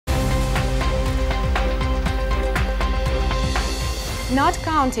Not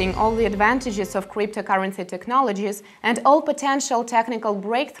counting all the advantages of cryptocurrency technologies and all potential technical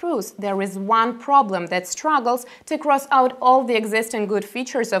breakthroughs, there is one problem that struggles to cross out all the existing good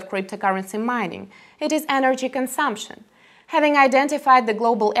features of cryptocurrency mining. It is energy consumption. Having identified the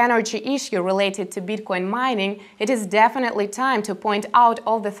global energy issue related to Bitcoin mining, it is definitely time to point out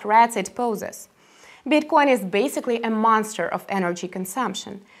all the threats it poses. Bitcoin is basically a monster of energy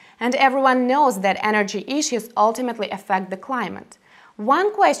consumption, and everyone knows that energy issues ultimately affect the climate.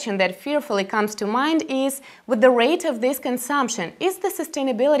 One question that fearfully comes to mind is, with the rate of this consumption, is the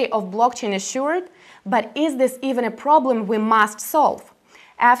sustainability of blockchain assured? But is this even a problem we must solve?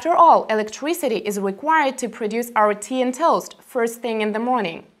 After all, electricity is required to produce our tea and toast first thing in the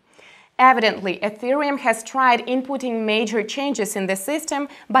morning. Evidently, Ethereum has tried inputting major changes in the system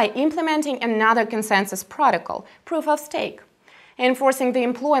by implementing another consensus protocol, proof of stake. Enforcing the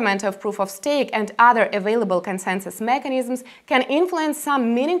employment of proof of stake and other available consensus mechanisms can influence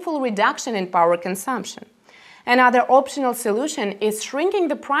some meaningful reduction in power consumption. Another optional solution is shrinking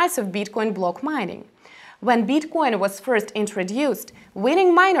the price of Bitcoin block mining. When Bitcoin was first introduced,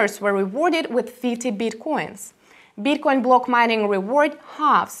 winning miners were rewarded with 50 Bitcoins. Bitcoin block mining reward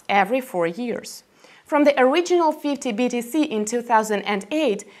halves every 4 years. From the original 50 BTC in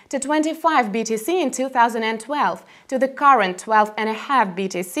 2008 to 25 BTC in 2012 to the current 12.5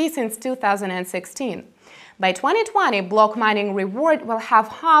 BTC since 2016. By 2020, block mining reward will have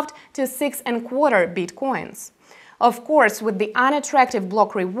halved to 6.25 Bitcoins. Of course, with the unattractive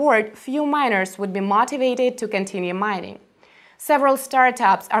block reward, few miners would be motivated to continue mining. Several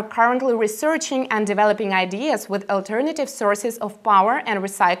startups are currently researching and developing ideas with alternative sources of power and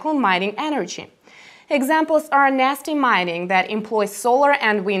recycle mining energy. Examples are Nasty Mining that employs solar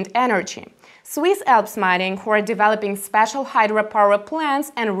and wind energy, Swiss Alps Mining who are developing special hydropower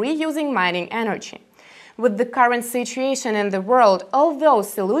plants and reusing mining energy. With the current situation in the world, all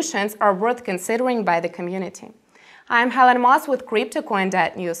those solutions are worth considering by the community. I'm Helen Moss with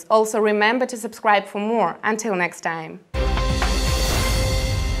CryptoCoin.News. Also remember to subscribe for more. Until next time.